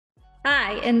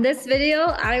Hi, in this video,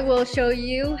 I will show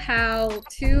you how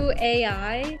two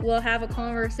AI will have a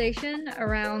conversation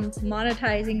around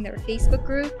monetizing their Facebook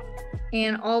group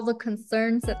and all the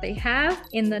concerns that they have.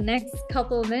 In the next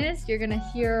couple of minutes, you're gonna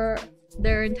hear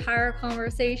their entire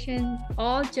conversation,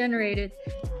 all generated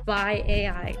by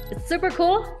AI. It's super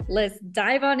cool. Let's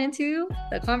dive on into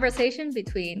the conversation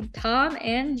between Tom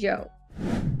and Joe.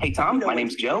 Hey, Tom, my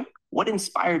name's Joe. What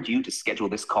inspired you to schedule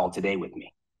this call today with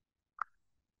me?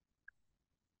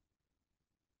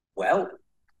 Well,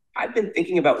 I've been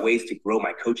thinking about ways to grow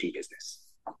my coaching business,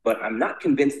 but I'm not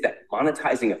convinced that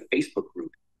monetizing a Facebook group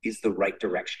is the right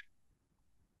direction.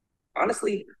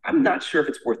 Honestly, I'm not sure if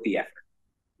it's worth the effort.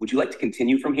 Would you like to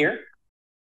continue from here?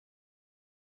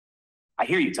 I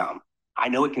hear you, Tom. I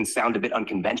know it can sound a bit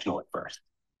unconventional at first.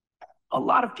 A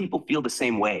lot of people feel the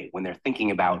same way when they're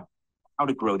thinking about how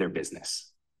to grow their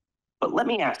business. But let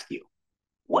me ask you,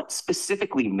 what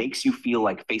specifically makes you feel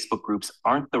like Facebook groups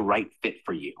aren't the right fit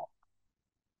for you?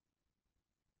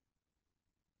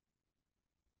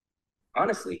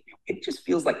 Honestly, it just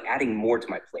feels like adding more to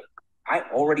my plate. I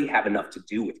already have enough to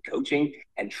do with coaching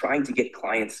and trying to get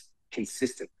clients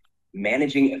consistently,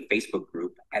 managing a Facebook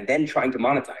group, and then trying to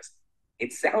monetize it.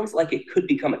 It sounds like it could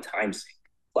become a time sink.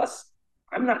 Plus,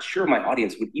 I'm not sure my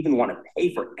audience would even want to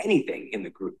pay for anything in the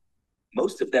group.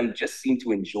 Most of them just seem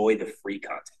to enjoy the free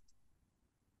content.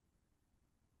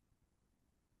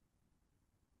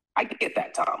 I get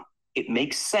that, Tom. It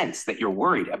makes sense that you're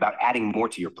worried about adding more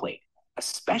to your plate,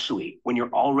 especially when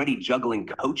you're already juggling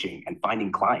coaching and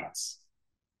finding clients.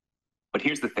 But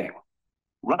here's the thing.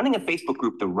 Running a Facebook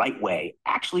group the right way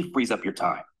actually frees up your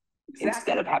time.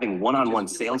 Instead of having one-on-one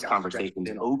sales conversations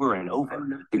over and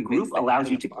over, the group allows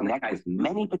you to connect with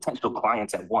many potential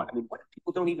clients at once. I mean, what if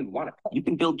people don't even want to pay? You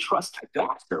can build trust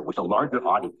faster with a larger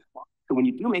audience. So when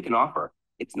you do make an offer,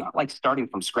 it's not like starting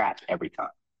from scratch every time.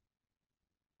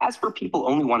 As for people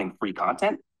only wanting free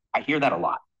content, I hear that a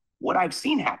lot. What I've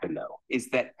seen happen, though, is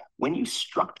that when you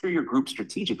structure your group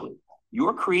strategically,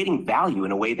 you're creating value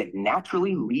in a way that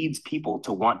naturally leads people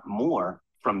to want more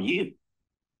from you,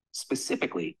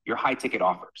 specifically your high-ticket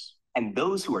offers. And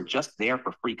those who are just there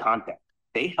for free content,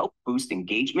 they help boost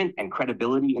engagement and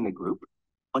credibility in the group,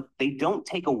 but they don't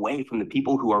take away from the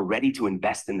people who are ready to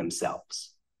invest in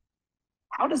themselves.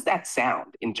 How does that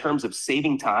sound in terms of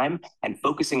saving time and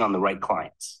focusing on the right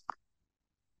clients?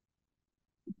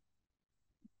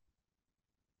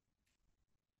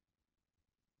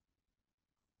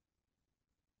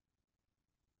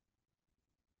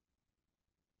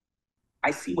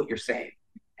 I see what you're saying,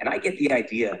 and I get the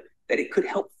idea that it could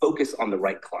help focus on the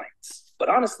right clients. But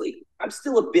honestly, I'm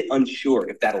still a bit unsure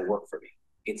if that'll work for me.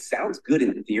 It sounds good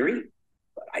in theory,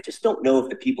 but I just don't know if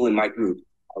the people in my group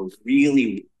are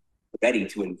really ready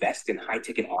to invest in high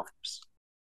ticket offers.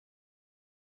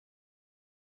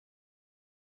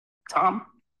 Tom,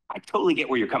 I totally get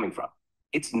where you're coming from.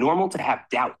 It's normal to have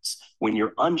doubts when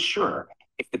you're unsure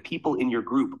if the people in your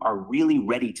group are really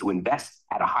ready to invest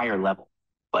at a higher level.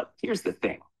 But here's the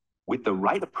thing. With the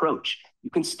right approach, you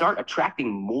can start attracting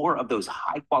more of those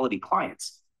high quality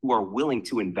clients who are willing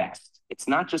to invest. It's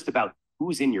not just about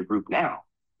who's in your group now,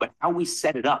 but how we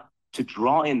set it up to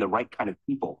draw in the right kind of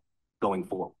people going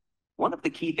forward. One of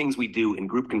the key things we do in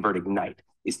GroupConvert Ignite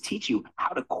is teach you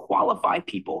how to qualify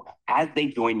people as they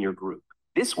join your group.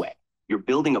 This way, you're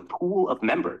building a pool of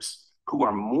members who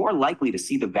are more likely to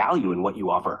see the value in what you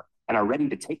offer and are ready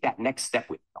to take that next step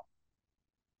with you.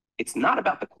 It's not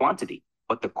about the quantity,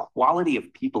 but the quality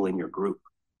of people in your group.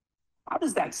 How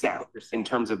does that sound in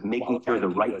terms of making sure the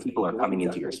right people are coming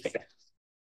into your space?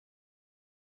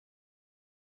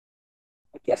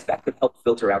 I guess that could help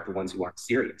filter out the ones who aren't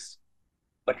serious.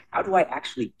 But how do I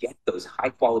actually get those high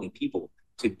quality people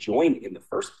to join in the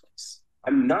first place?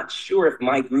 I'm not sure if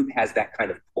my group has that kind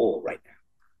of pull right now.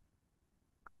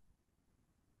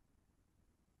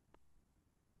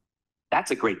 That's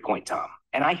a great point, Tom.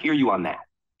 And I hear you on that.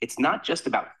 It's not just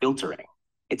about filtering.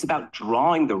 It's about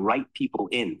drawing the right people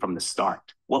in from the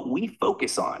start. What we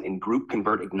focus on in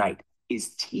GroupConvert Ignite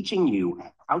is teaching you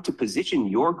how to position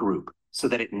your group so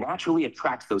that it naturally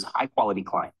attracts those high quality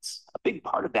clients. A big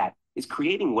part of that is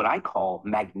creating what I call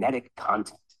magnetic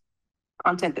content.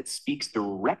 Content that speaks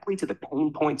directly to the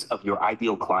pain points of your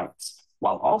ideal clients,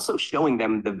 while also showing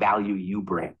them the value you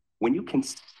bring. When you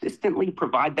consistently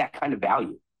provide that kind of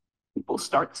value, people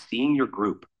start seeing your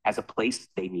group as a place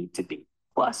they need to be.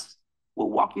 Plus, we'll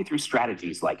walk you through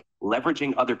strategies like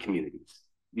leveraging other communities,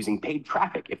 using paid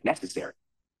traffic if necessary,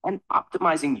 and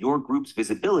optimizing your group's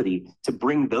visibility to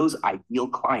bring those ideal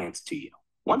clients to you.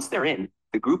 Once they're in,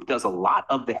 the group does a lot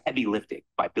of the heavy lifting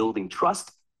by building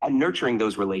trust and nurturing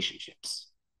those relationships.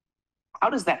 How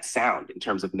does that sound in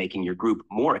terms of making your group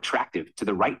more attractive to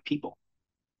the right people?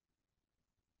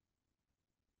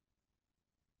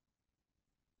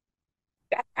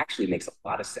 That actually makes a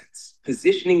lot of sense.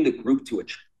 Positioning the group to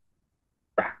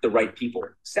attract the right people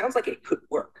sounds like it could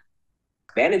work.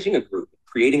 Managing a group,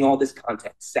 creating all this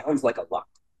content sounds like a lot,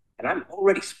 and I'm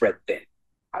already spread thin.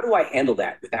 How do I handle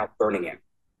that without burning out?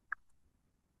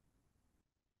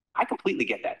 I completely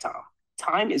get that, Tom.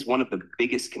 Time is one of the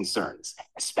biggest concerns,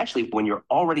 especially when you're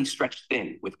already stretched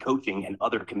thin with coaching and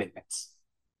other commitments.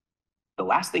 The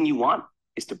last thing you want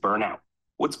is to burn out.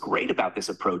 What's great about this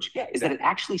approach is that it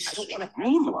actually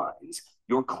streamlines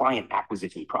your client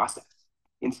acquisition process.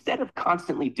 Instead of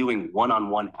constantly doing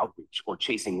one-on-one outreach or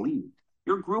chasing leads,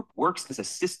 your group works as a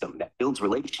system that builds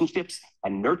relationships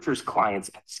and nurtures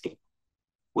clients at scale.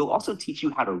 We'll also teach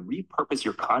you how to repurpose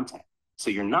your content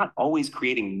so you're not always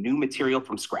creating new material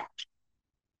from scratch.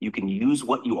 You can use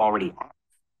what you already have.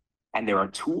 And there are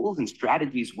tools and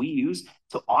strategies we use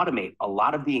to automate a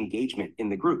lot of the engagement in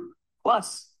the group.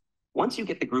 Plus, once you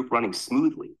get the group running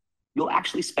smoothly, you'll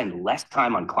actually spend less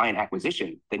time on client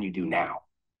acquisition than you do now.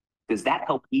 Does that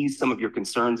help ease some of your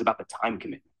concerns about the time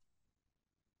commitment?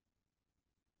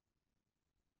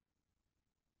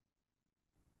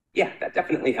 Yeah, that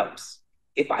definitely helps.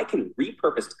 If I can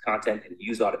repurpose the content and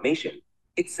use automation,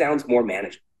 it sounds more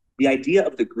manageable. The idea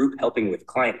of the group helping with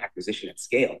client acquisition at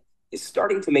scale is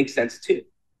starting to make sense too.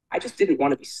 I just didn't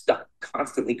want to be stuck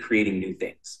constantly creating new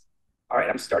things. All right,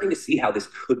 I'm starting to see how this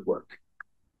could work.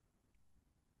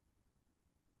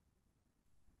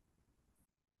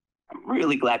 I'm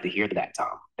really glad to hear that,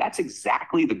 Tom. That's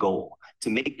exactly the goal, to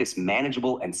make this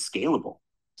manageable and scalable,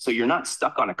 so you're not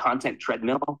stuck on a content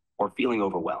treadmill or feeling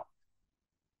overwhelmed.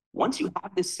 Once you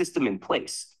have this system in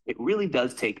place, it really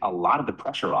does take a lot of the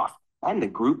pressure off and the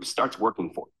group starts working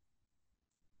for you.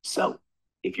 So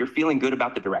if you're feeling good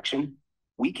about the direction,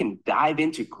 we can dive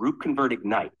into GroupConvert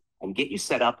Ignite and get you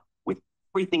set up with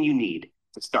everything you need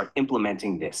to start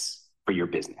implementing this for your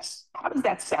business. How does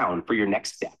that sound for your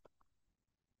next step?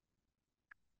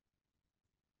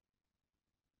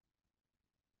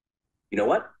 You know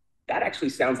what? That actually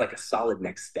sounds like a solid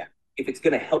next step. If it's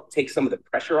going to help take some of the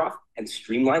pressure off and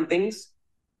streamline things,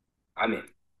 I'm in.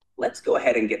 Let's go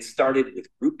ahead and get started with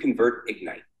GroupConvert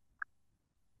Ignite.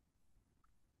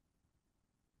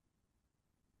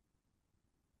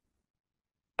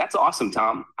 That's awesome,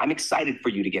 Tom. I'm excited for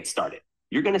you to get started.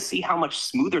 You're going to see how much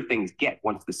smoother things get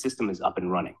once the system is up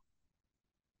and running.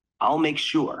 I'll make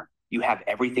sure you have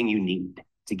everything you need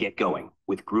to get going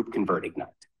with GroupConvert Ignite.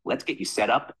 Let's get you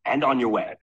set up and on your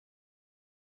way.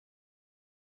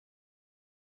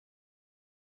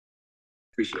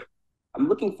 Appreciate it. I'm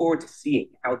looking forward to seeing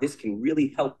how this can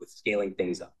really help with scaling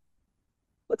things up.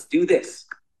 Let's do this.